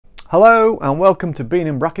Hello and welcome to Bean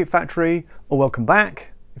and Bracket Factory, or welcome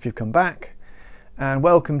back if you've come back, and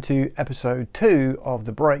welcome to episode 2 of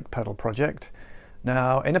the brake pedal project.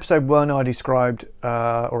 Now in episode 1 I described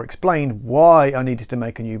or explained why I needed to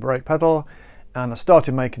make a new brake pedal, and I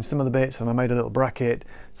started making some of the bits and I made a little bracket.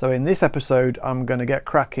 So in this episode I'm going to get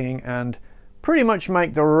cracking and pretty much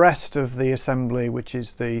make the rest of the assembly, which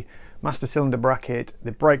is the master cylinder bracket,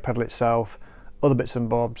 the brake pedal itself, other bits and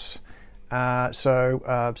bobs.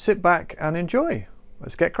 So sit back and enjoy.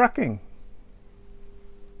 Let's get cracking.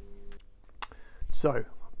 So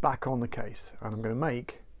back on the case, and I'm going to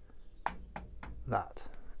make that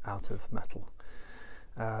out of metal.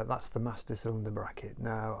 That's the master cylinder bracket.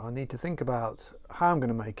 Now I need to think about how I'm going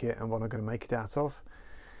to make it and what I'm going to make it out of.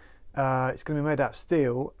 It's going to be made out of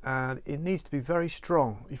steel and it needs to be very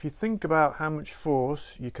strong. If you think about how much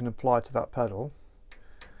force you can apply to that pedal,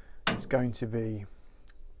 it's going to be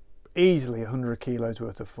easily 100 kilos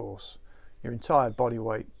worth of force, your entire body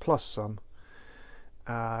weight plus some,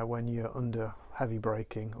 when you're under heavy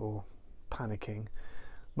braking or panicking.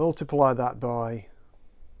 Multiply that by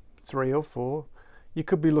 3 or 4, you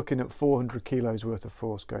could be looking at 400 kilos worth of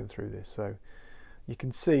force going through this. So you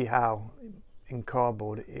can see how in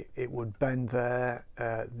cardboard it would bend there,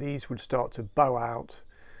 these would start to bow out,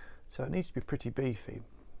 so it needs to be pretty beefy.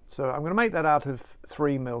 So I'm going to make that out of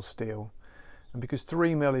 3mm steel. And because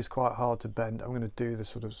 3mm is quite hard to bend, I'm going to do the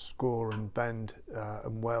sort of score and bend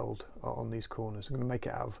and weld on these corners. I'm going to make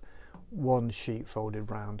it out of one sheet folded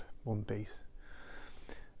round, one piece.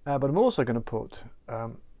 But I'm also going to put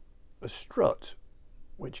a strut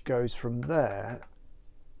which goes from there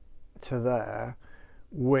to there,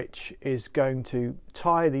 which is going to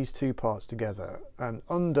tie these two parts together, and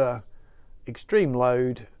under extreme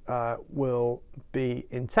load will be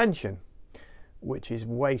in tension, which is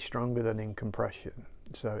way stronger than in compression.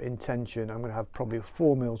 So in tension I'm going to have probably a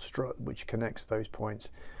 4mm strut which connects those points,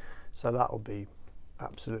 so that will be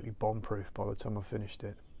absolutely bomb proof by the time I've finished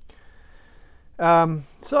it.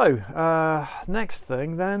 Next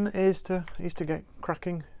thing then is to get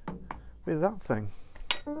cracking with that thing.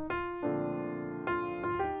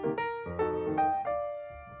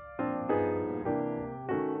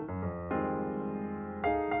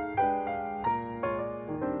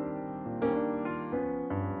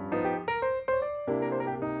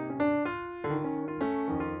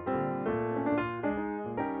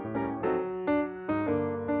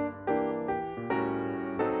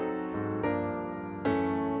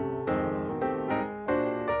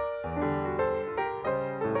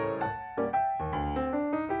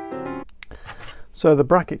 So the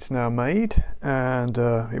bracket's now made and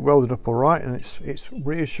it welded up all right, and it's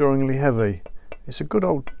reassuringly heavy. It's a good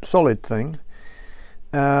old solid thing.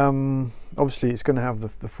 Obviously it's going to have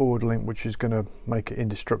the forward link, which is going to make it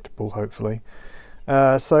indestructible hopefully.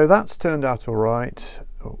 So that's turned out all right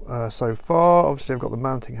so far. Obviously I've got the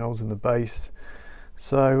mounting holes in the base,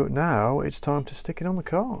 so now it's time to stick it on the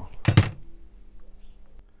car.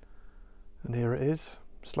 And here it is,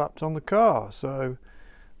 slapped on the car. So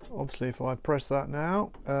obviously if I press that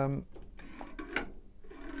now,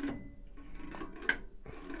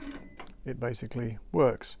 it basically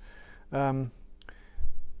works.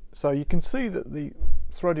 So you can see that the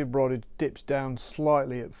threaded rod dips down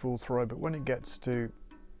slightly at full throw, but when it gets to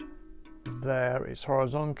there it's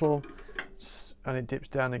horizontal and it dips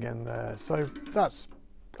down again there. So that's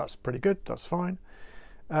pretty good, that's fine.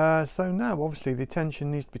 So now obviously the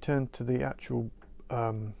attention needs to be turned to the actual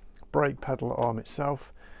brake pedal arm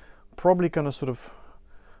itself. Probably going to sort of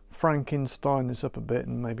Frankenstein this up a bit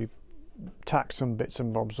and maybe tack some bits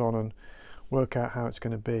and bobs on and work out how it's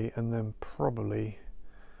going to be, and then probably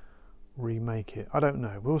remake it. I don't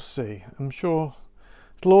know, we'll see. I'm sure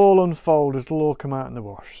it'll all unfold, it'll all come out in the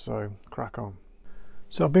wash, so crack on.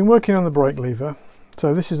 So I've been working on the brake lever.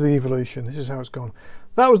 So this is the evolution, this is how it's gone.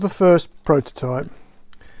 That was the first prototype,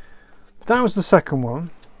 that was the second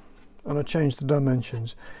one, and I changed the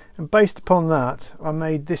dimensions. And based upon that, I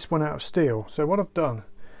made this one out of steel. So what I've done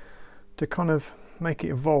to kind of make it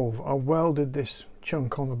evolve, I welded this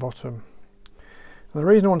chunk on the bottom. And the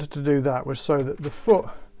reason I wanted to do that was so that the foot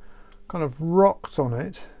kind of rocked on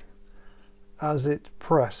it as it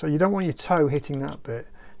pressed. So you don't want your toe hitting that bit,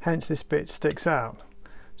 hence this bit sticks out.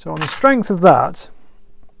 So on the strength of that,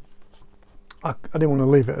 I didn't want to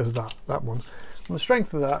leave it as that one. On the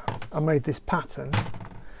strength of that, I made this pattern.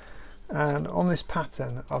 And on this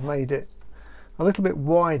pattern I've made it a little bit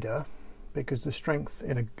wider because the strength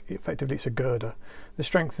effectively it's a girder. The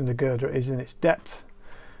strength in the girder is in its depth,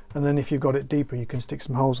 and then if you've got it deeper you can stick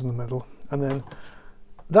some holes in the middle, and then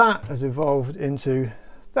that has evolved into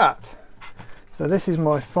that. So this is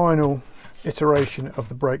my final iteration of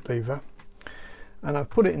the brake lever, and I've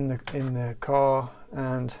put it in the car,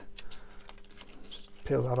 and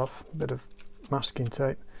peel that off, a bit of masking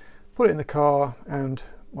tape, put it in the car, and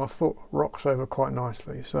my foot rocks over quite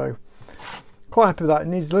nicely. So quite happy with that. It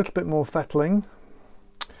needs a little bit more fettling,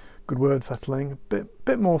 good word, fettling, a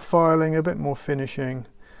bit more filing, a bit more finishing.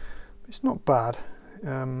 It's not bad.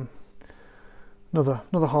 Another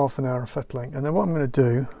half an hour of fettling, and then what I'm going to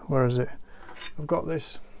do, where is it? I've got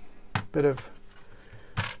this bit of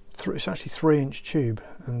it's actually 3-inch tube,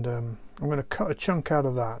 and I'm going to cut a chunk out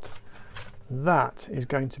of that. That is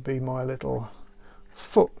going to be my little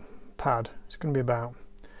foot pad. It's going to be about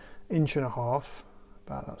 1.5 inches,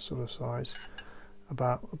 about that sort of size,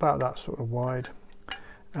 about that sort of wide.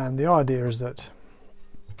 And the idea is that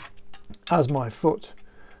as my foot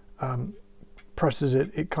presses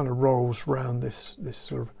it, it kind of rolls round this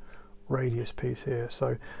sort of radius piece here. So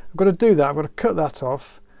I've got to do that. I've got to cut that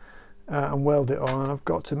off and weld it on, and I've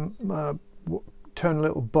got to turn a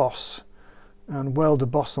little boss and weld a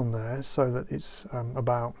boss on there so that it's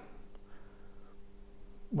about,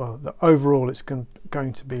 well, overall it's going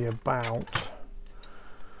to be about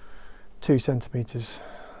 2 centimeters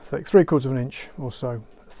thick, 3/4 of an inch or so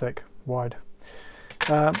thick, wide.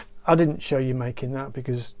 I didn't show you making that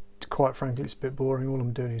because, quite frankly, it's a bit boring. All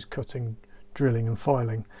I'm doing is cutting, drilling and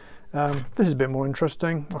filing. This is a bit more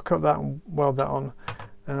interesting. I'll cut that and weld that on,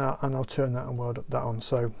 and I'll turn that and weld that on.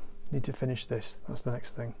 So need to finish this. That's the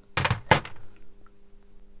next thing.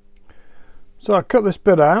 So I cut this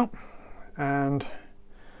bit out, and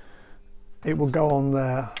it will go on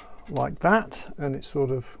there like that, and it's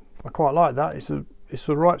sort of, I quite like that. It's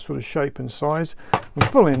the right sort of shape and size, and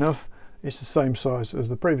funnily enough it's the same size as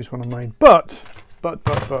the previous one I made, but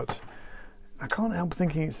I can't help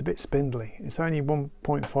thinking it's a bit spindly. It's only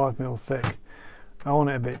 1.5mm thick. I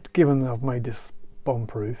want it a bit, given that I've made this bomb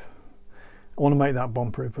proof, I want to make that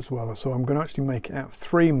bomb proof as well. So I'm going to actually make it out of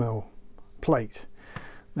 3mm plate.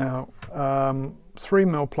 Now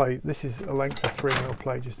 3mm plate, this is a length of 3mm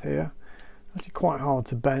plate just here. Actually quite hard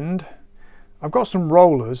to bend. I've got some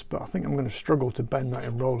rollers, but I think I'm going to struggle to bend that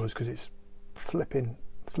in rollers because it's flipping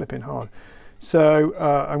hard. So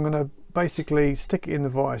I'm going to basically stick it in the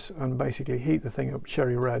vise and basically heat the thing up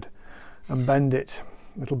cherry red and bend it.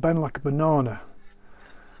 It'll bend like a banana,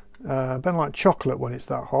 bend like chocolate when it's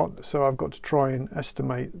that hot. So I've got to try and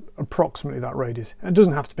estimate approximately that radius. It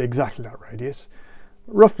doesn't have to be exactly that radius,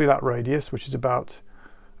 roughly that radius, which is about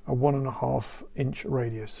a 1.5 inch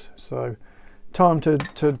radius. So time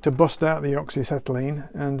to bust out the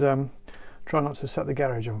oxyacetylene and try not to set the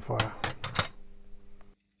garage on fire.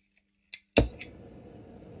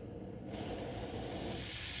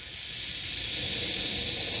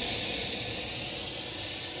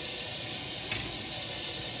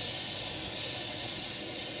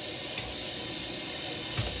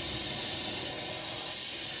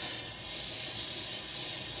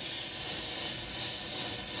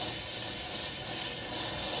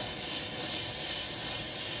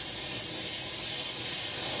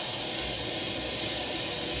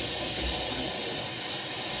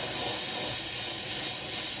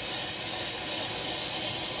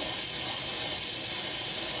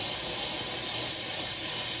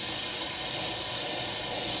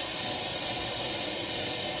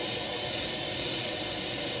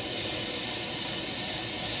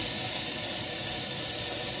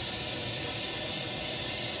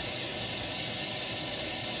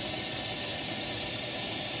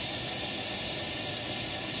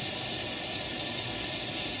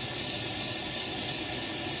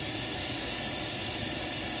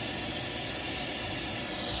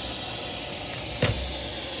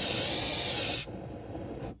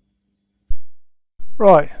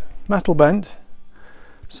 Right, metal bent.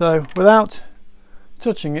 So without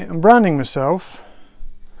touching it and branding myself,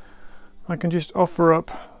 I can just offer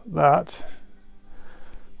up that.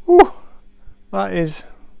 Ooh, that is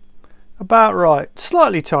about right.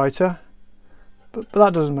 Slightly tighter, but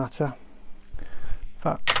that doesn't matter. In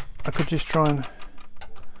fact, I could just try and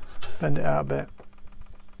bend it out a bit.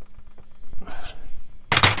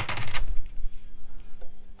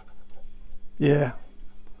 Yeah,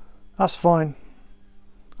 that's fine.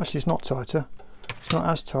 Actually, it's not tighter. It's not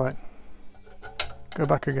as tight. Go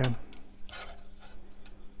back again.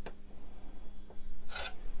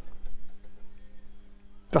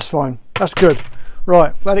 That's fine. That's good.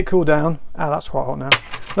 Right, let it cool down. Ah, that's quite hot now.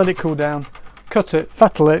 Let it cool down. Cut it,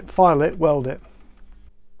 fettle it, file it, weld it.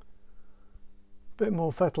 Bit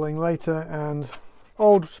more fettling later, and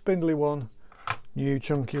old spindly one, new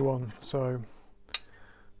chunky one. So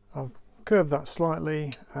I've curved that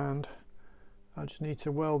slightly, and I just need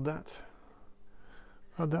to weld that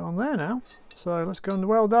add that on there now. So let's go and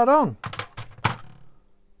weld that on.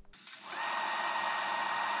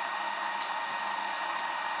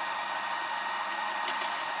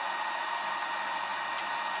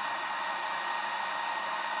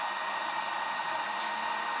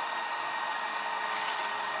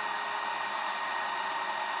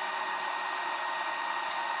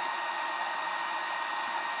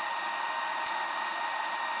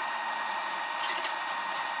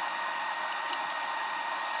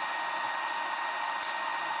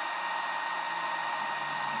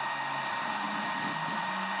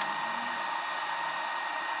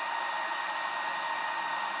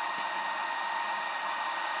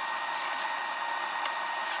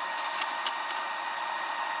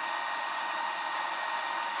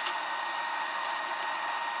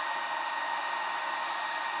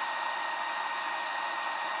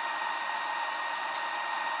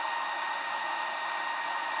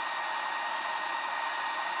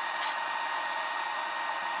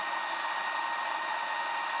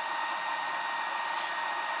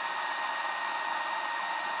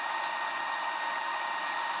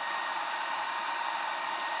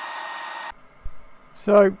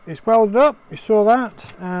 So it's welded up, you saw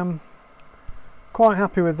that. Quite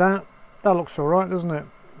happy with that. That looks all right, doesn't it?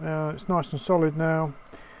 It's nice and solid now.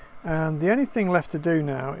 And the only thing left to do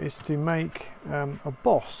now is to make a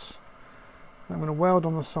boss. I'm going to weld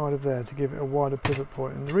on the side of there to give it a wider pivot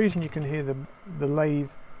point. And the reason you can hear the lathe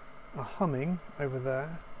humming over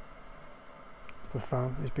there, it's the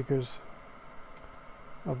fan, is because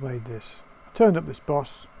I've made this. I turned up this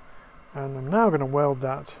boss and I'm now going to weld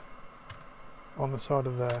that on the side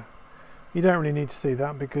of there. You don't really need to see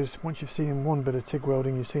that because once you've seen one bit of TIG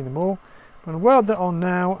welding, you've seen them all. I'm going to weld that on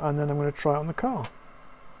now and then I'm going to try it on the car.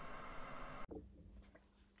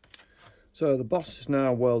 So the boss is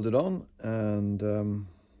now welded on and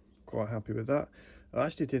quite happy with that. I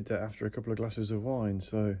actually did that after a couple of glasses of wine,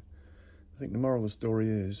 so I think the moral of the story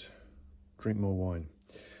is drink more wine.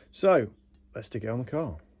 So let's stick it on the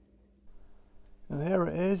car. And here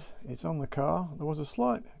it is, it's on the car. There was a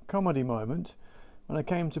slight comedy moment when I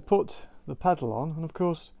came to put the pedal on, and of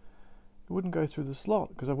course it wouldn't go through the slot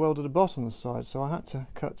because I welded a boss on the side, so I had to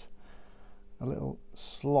cut a little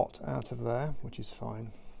slot out of there, which is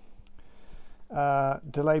fine.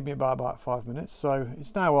 Delayed me by about 5 minutes, so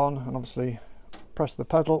it's now on, and obviously press the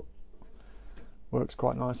pedal, works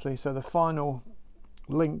quite nicely. So the final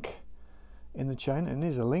link in the chain, and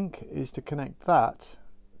is a link, is to connect that,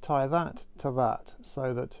 tie that to that,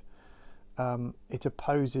 so that it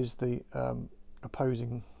opposes the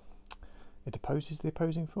opposing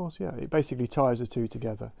force. Yeah, it basically ties the two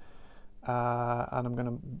together. And I'm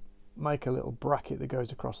going to make a little bracket that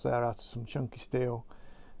goes across there out of some chunky steel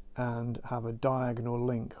and have a diagonal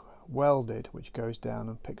link welded which goes down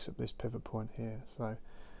and picks up this pivot point here. So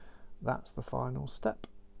that's the final step.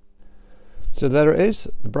 So there it is,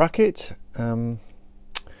 the bracket.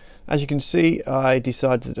 As you can see, I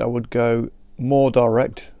decided that I would go more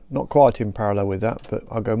direct, not quite in parallel with that, but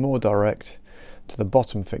I'll go more direct to the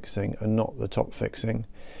bottom fixing and not the top fixing.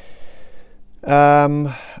 And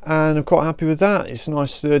I'm quite happy with that. It's a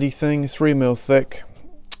nice sturdy thing, 3mm thick,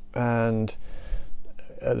 and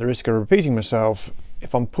at the risk of repeating myself,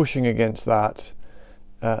 if I'm pushing against that,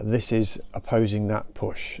 this is opposing that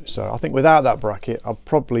push. So I think without that bracket I'll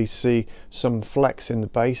probably see some flex in the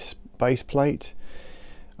base plate.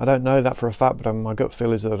 I don't know that for a fact, but my gut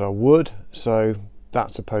feel is that I would, so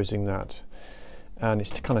that's opposing that, and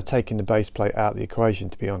it's kind of taking the base plate out of the equation,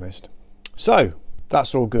 to be honest. So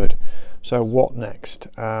that's all good. So what next?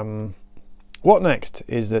 What next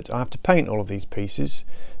is that I have to paint all of these pieces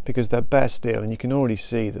because they're bare steel, and you can already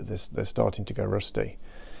see that they're starting to go rusty,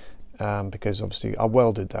 because obviously I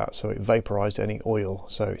welded that, so it vaporized any oil,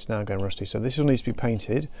 so it's now going rusty. So this all needs to be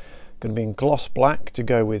painted. Going to be in gloss black to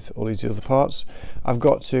go with all these other parts. I've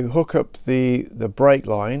got to hook up the brake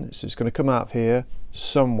line, so it's going to come out of here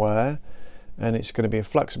somewhere, and it's going to be a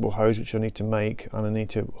flexible hose which I need to make, and I need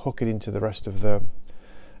to hook it into the rest of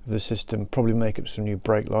the system. Probably make up some new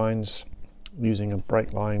brake lines using a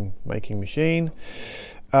brake line making machine.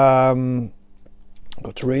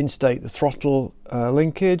 Got to reinstate the throttle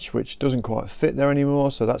linkage, which doesn't quite fit there anymore,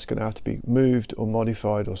 so that's going to have to be moved or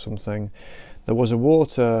modified or something. There was a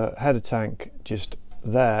water header tank just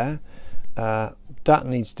there, that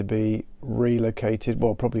needs to be relocated.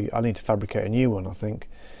 Well, probably I need to fabricate a new one, I think.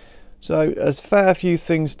 So there's a fair few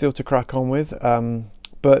things still to crack on with,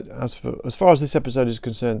 but as far as this episode is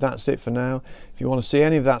concerned, that's it for now. If you want to see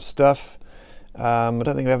any of that stuff, I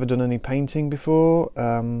don't think I've ever done any painting before.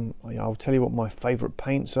 I'll tell you what my favourite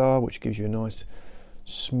paints are, which gives you a nice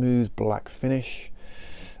smooth black finish.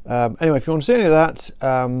 Anyway, if you want to see any of that,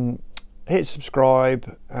 hit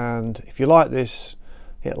subscribe, and if you like this,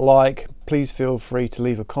 hit like. Please feel free to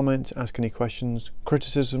leave a comment, ask any questions,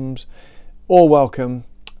 criticisms, all welcome.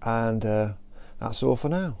 And that's all for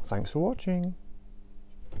now. Thanks for watching.